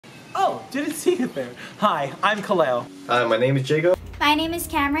Oh, didn't see you there. Hi, I'm Kaleo. Hi, my name is Jacob. My name is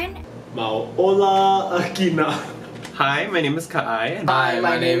Cameron. Mauola Akina. Hi, my name is Kai. Hi,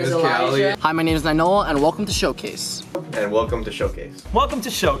 my name is Elijah. Hi, my name is Nainoa, and welcome to Showcase. And welcome to Showcase. Welcome to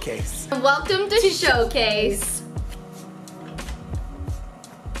Showcase. Welcome to Showcase.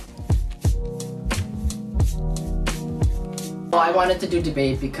 Well, I wanted to do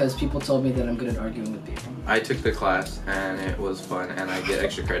debate because people told me that I'm good at arguing with people. I took the class and it was fun and I get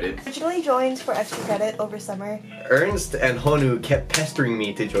extra credit. Originally joined for extra credit over summer. Ernst and Honu kept pestering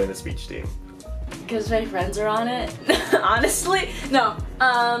me to join the speech team. Because my friends are on it. Honestly, no.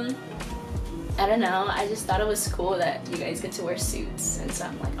 I don't know. I just thought it was cool that you guys get to wear suits, and so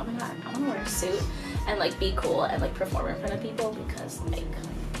I'm like, oh my god, I want to wear a suit and like be cool and like perform in front of people because like.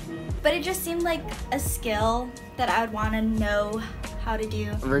 But it just seemed like a skill that I would want to know how to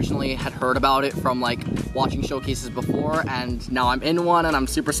do. Originally had heard about it from like watching showcases before, and now I'm in one and I'm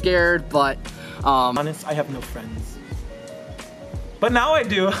super scared, but honest, I have no friends. But now I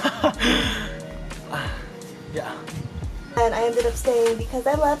do. Yeah. And I ended up staying because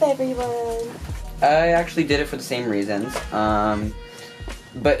I love everyone. I actually did it for the same reasons.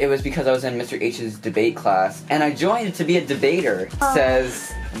 But it was because I was in Mr. H's debate class, and I joined to be a debater,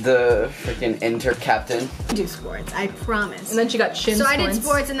 says the freaking inter-captain. I do sports, I promise. And then she got shin splints. So I did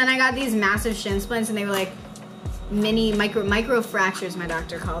sports, and then I got these massive shin splints, and they were like micro fractures, my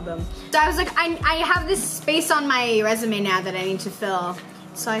doctor called them. So I was like, I have this space on my resume now that I need to fill.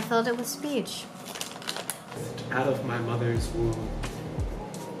 So I filled it with speech. Out of my mother's womb,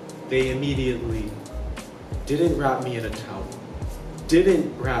 they immediately didn't wrap me in a towel,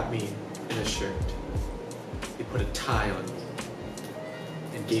 didn't wrap me in a shirt. They put a tie on me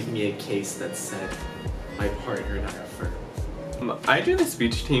and gave me a case that said, my partner and I are firm. I joined the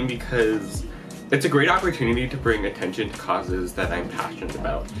speech team because it's a great opportunity to bring attention to causes that I'm passionate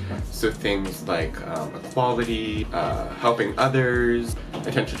about. So things like equality, helping others,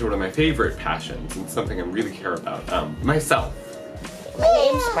 attention to one of my favorite passions and something I really care about, myself. My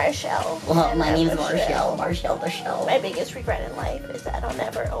name's Marshall. Well, my name's Marshall. Marshall the Shell. My biggest regret in life is that I'll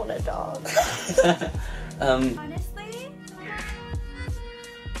never own a dog. Honestly?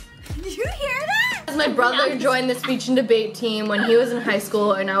 Did you hear that? My brother joined the speech and debate team when he was in high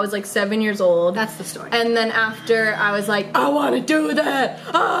school, and I was like 7 years old. That's the story. And then after, I was like, I want to do that!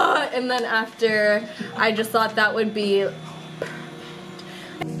 Ah! And then after, I just thought that would be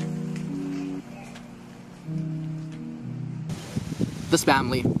the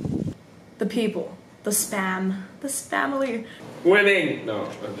Spamly. the people, the spam, the spamily. Winning! No,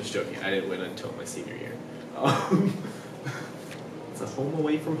 I'm just joking. I didn't win until my senior year. It's a home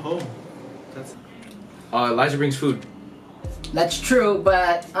away from home. That's. Elijah brings food. That's true,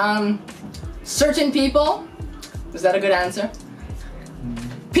 but certain people. Is that a good answer?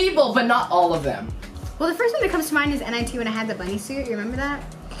 People, but not all of them. Well, the first one that comes to mind is NIT when I had the bunny suit. You remember that?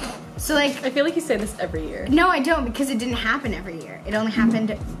 So like, I feel like you say this every year. no, I don't, because it didn't happen every year. It only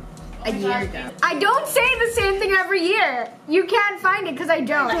happened a year ago. I don't say the same thing every year. You can't find it because I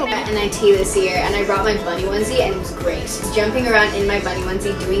don't. I went NIT this year, and I brought my bunny onesie, and it was great. Jumping around in my bunny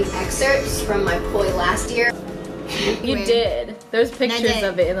onesie, doing excerpts from my poi last year. You did. There's pictures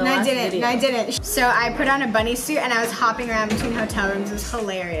of it in the last video. No, I didn't. So I put on a bunny suit, and I was hopping around between hotel rooms. It was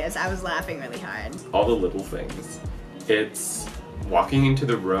hilarious. I was laughing really hard. All the little things. It's walking into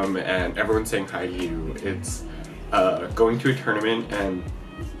the room and everyone saying hi to you. It's going to a tournament and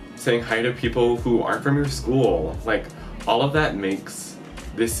saying hi to people who aren't from your school. Like, all of that makes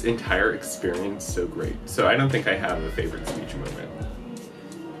this entire experience so great. So I don't think I have a favorite speech moment.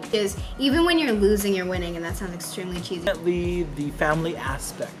 Is even when you're losing, you're winning, and that sounds extremely cheesy. Definitely the family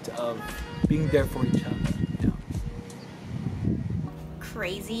aspect of being there for each other. Yeah.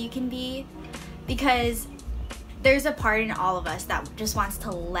 Crazy you can be, because there's a part in all of us that just wants to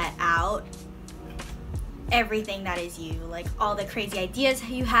let out everything that is you, like all the crazy ideas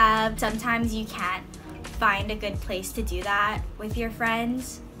you have. Sometimes you can't find a good place to do that with your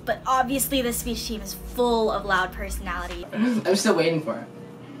friends, but obviously the speech team is full of loud personality. I'm still waiting for it.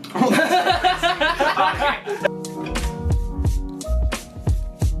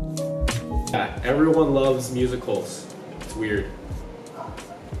 Yeah, everyone loves musicals. It's weird.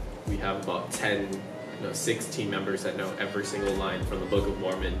 We have about 16 members that know every single line from the Book of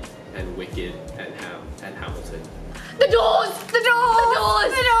Mormon and Wicked and Hamilton. The doors! The doors! The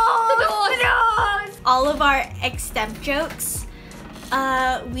doors! The doors! The doors! The doors! All of our extemp jokes,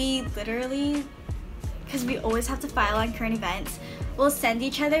 we literally, because we always have to file on current events, we'll send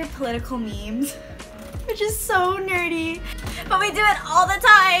each other political memes, which is so nerdy, but we do it all the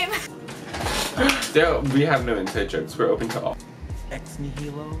time. We have no inside jokes. We're open to all. Ex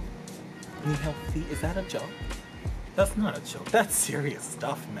nihilo, Be healthy. Is that a joke? That's not a joke. That's serious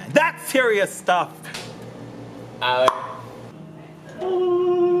stuff, man. That's serious stuff!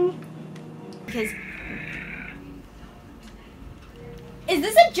 Because... Is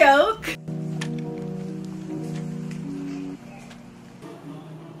this a joke?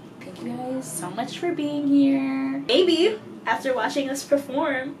 Thank you guys so much for being here. Maybe after watching us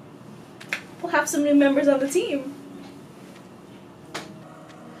perform, we'll have some new members on the team.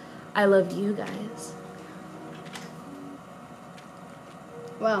 I loved you guys.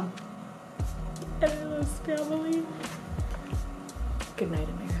 Well, And I love family. Good night,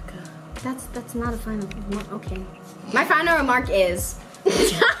 America. that's not a final remark. Okay. My final remark is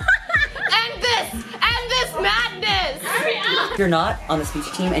end this madness. If you're not on the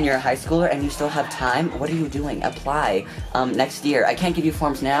speech team and you're a high schooler and you still have time, what are you doing? Apply next year. I can't give you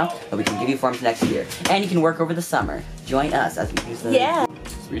forms now, but we can give you forms next year. And you can work over the summer. Join us as we use the... Yeah.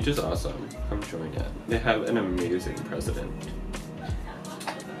 Speech is awesome. Come join it. They have an amazing president.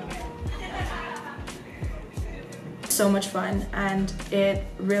 So much fun, and it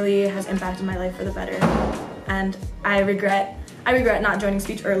really has impacted my life for the better. And I regret not joining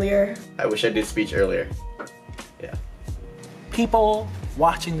speech earlier. I wish I did speech earlier. Yeah. People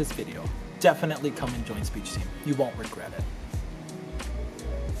watching this video, definitely come and join speech team. You won't regret it.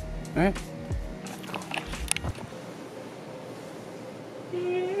 Alright.